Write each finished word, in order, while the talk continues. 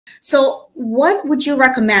So what would you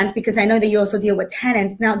recommend? Because I know that you also deal with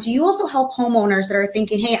tenants. Now, do you also help homeowners that are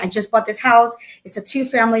thinking, hey, I just bought this house. It's a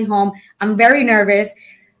 2-family home. I'm very nervous.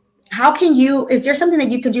 How can you, is there something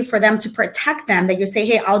that you can do for them to protect them, that you say,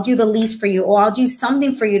 hey, I'll do the lease for you, or I'll do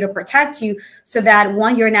something for you to protect you, so that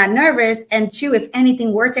one, you're not nervous, and two, if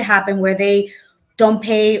anything were to happen where they don't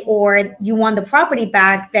pay or you want the property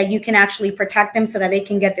back, that you can actually protect them so that they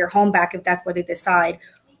can get their home back if that's what they decide,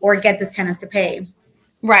 or get these tenants to pay?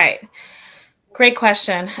 Right. Great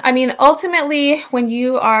question. I mean, ultimately, when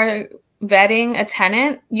you are vetting a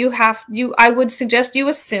tenant, I would suggest you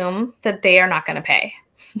assume that they are not going to pay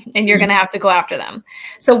and you're going to have to go after them.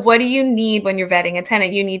 So what do you need when you're vetting a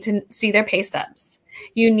tenant? You need to see their pay stubs.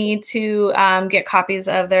 You need to get copies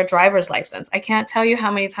of their driver's license. I can't tell you how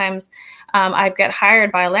many times I get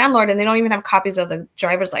hired by a landlord and they don't even have copies of the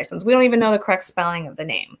driver's license. We don't even know the correct spelling of the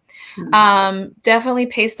name. Definitely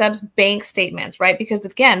pay stubs, bank statements, right? Because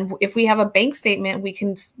again, if we have a bank statement, we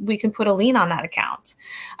can put a lien on that account.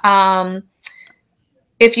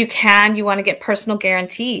 If you can, you want to get personal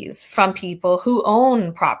guarantees from people who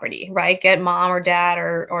own property, right? Get mom or dad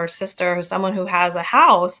or sister or someone who has a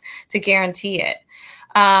house to guarantee it.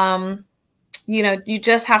 You know, you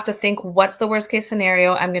just have to think, what's the worst case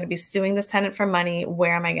scenario? I'm going to be suing this tenant for money.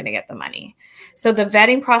 Where am I going to get the money? So the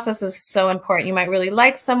vetting process is so important. You might really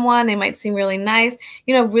like someone. They might seem really nice.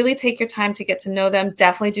 You know, really take your time to get to know them.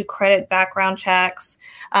 Definitely do credit background checks.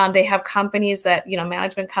 They have companies that, you know,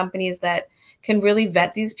 management companies that can really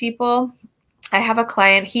vet these people. I have a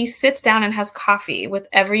client, he sits down and has coffee with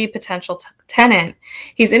every potential tenant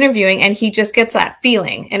he's interviewing, and he just gets that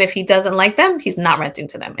feeling. And if he doesn't like them, he's not renting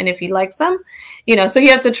to them. And if he likes them, you know, so you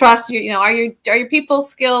have to trust your, you know, are your people's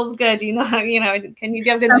skills good? Do you know, can you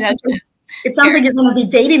have good judgment? It sounds like you're going to be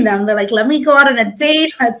dating them. They're like, let me go out on a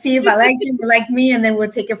date. Let's see if I like you, you like me, and then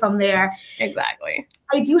we'll take it from there. Exactly.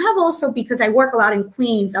 I do have also, because I work a lot in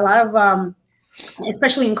Queens, a lot of,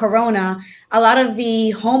 especially in Corona, a lot of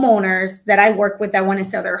the homeowners that I work with that want to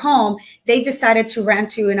sell their home, they decided to rent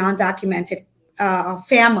to an undocumented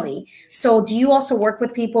family. So do you also work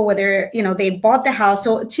with people where they're, you know, they bought the house?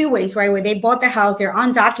 So two ways, right? Where they bought the house, they're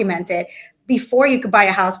undocumented. Before, you could buy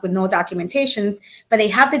a house with no documentations, but they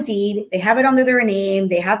have the deed, they have it under their name,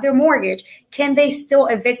 they have their mortgage. Can they still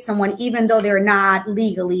evict someone even though they're not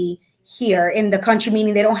legally here in the country,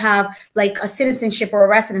 meaning they don't have like a citizenship or a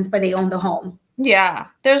residence, but they own the home? Yeah,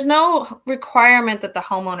 there's no requirement that the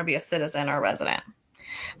homeowner be a citizen or a resident.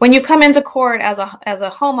 When you come into court as a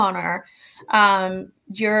homeowner,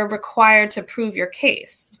 you're required to prove your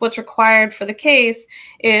case. What's required for the case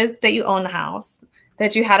is that you own the house,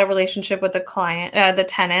 that you had a relationship with the client, the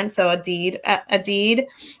tenant, so a deed,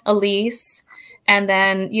 a lease, and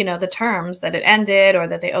then, you know, the terms that it ended or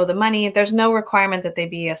that they owe the money. There's no requirement that they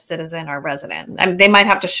be a citizen or resident. I mean, they might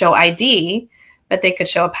have to show ID, but they could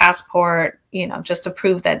show a passport, you know, just to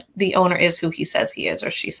prove that the owner is who he says he is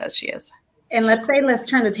or she says she is. And let's turn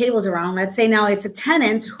the tables around. Let's say now it's a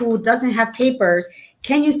tenant who doesn't have papers.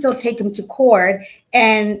 Can you still take him to court?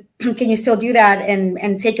 And can you still do that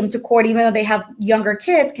and take them to court, even though they have younger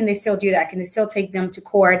kids? Can they still do that? Can they still take them to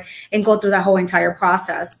court and go through that whole entire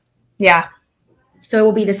process? Yeah. So it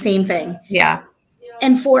will be the same thing. Yeah.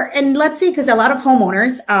 And let's say, because a lot of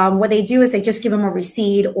homeowners, what they do is they just give them a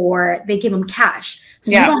receipt or they give them cash.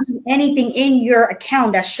 So you don't have anything in your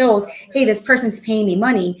account that shows, hey, this person's paying me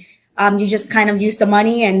money. You just kind of use the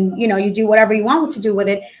money and, you know, you do whatever you want to do with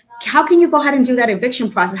it. How can you go ahead and do that eviction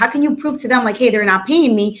process? How can you prove to them like, hey, they're not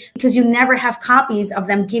paying me, because you never have copies of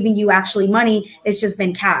them giving you actually money? It's just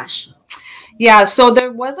been cash. Yeah, so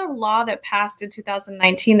there was a law that passed in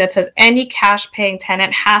 2019 that says any cash paying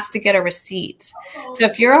tenant has to get a receipt. So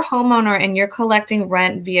if you're a homeowner and you're collecting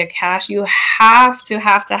rent via cash, you have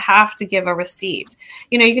to give a receipt.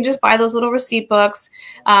 You know, you can just buy those little receipt books.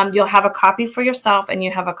 You'll have a copy for yourself and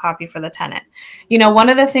you have a copy for the tenant. You know, one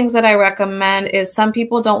of the things that I recommend is some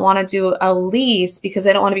people don't want to do a lease because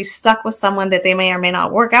they don't want to be stuck with someone that they may or may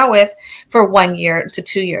not work out with for 1 year to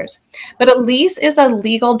 2 years. But a lease is a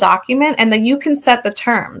legal document, and then you can set the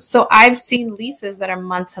terms. So I've seen leases that are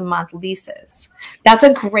month-to-month leases. That's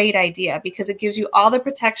a great idea because it gives you all the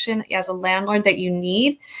protection as a landlord that you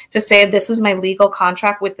need to say, this is my legal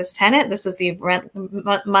contract with this tenant. This is the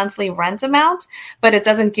monthly rent amount, but it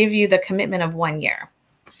doesn't give you the commitment of 1 year.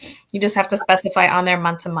 You just have to specify on there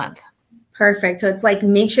month-to-month. Perfect. So it's like,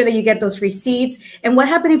 make sure that you get those receipts. And what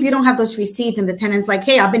happens if you don't have those receipts and the tenant's like,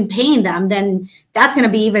 hey, I've been paying them? Then that's going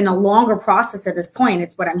to be even a longer process at this point.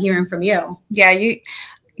 It's what I'm hearing from you. Yeah,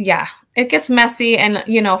 Yeah, it gets messy. And,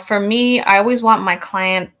 you know, for me, I always want my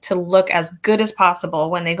client to look as good as possible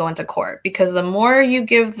when they go into court, because the more you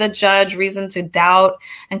give the judge reason to doubt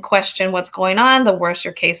and question what's going on, the worse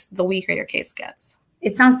your case, the weaker your case gets.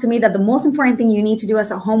 It sounds to me that the most important thing you need to do as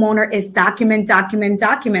a homeowner is document.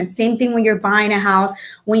 Same thing when you're buying a house,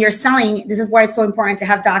 when you're selling. This is why it's so important to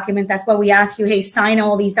have documents. That's why we ask you, hey, sign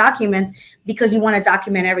all these documents, because you want to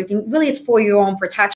document everything. Really, it's for your own protection.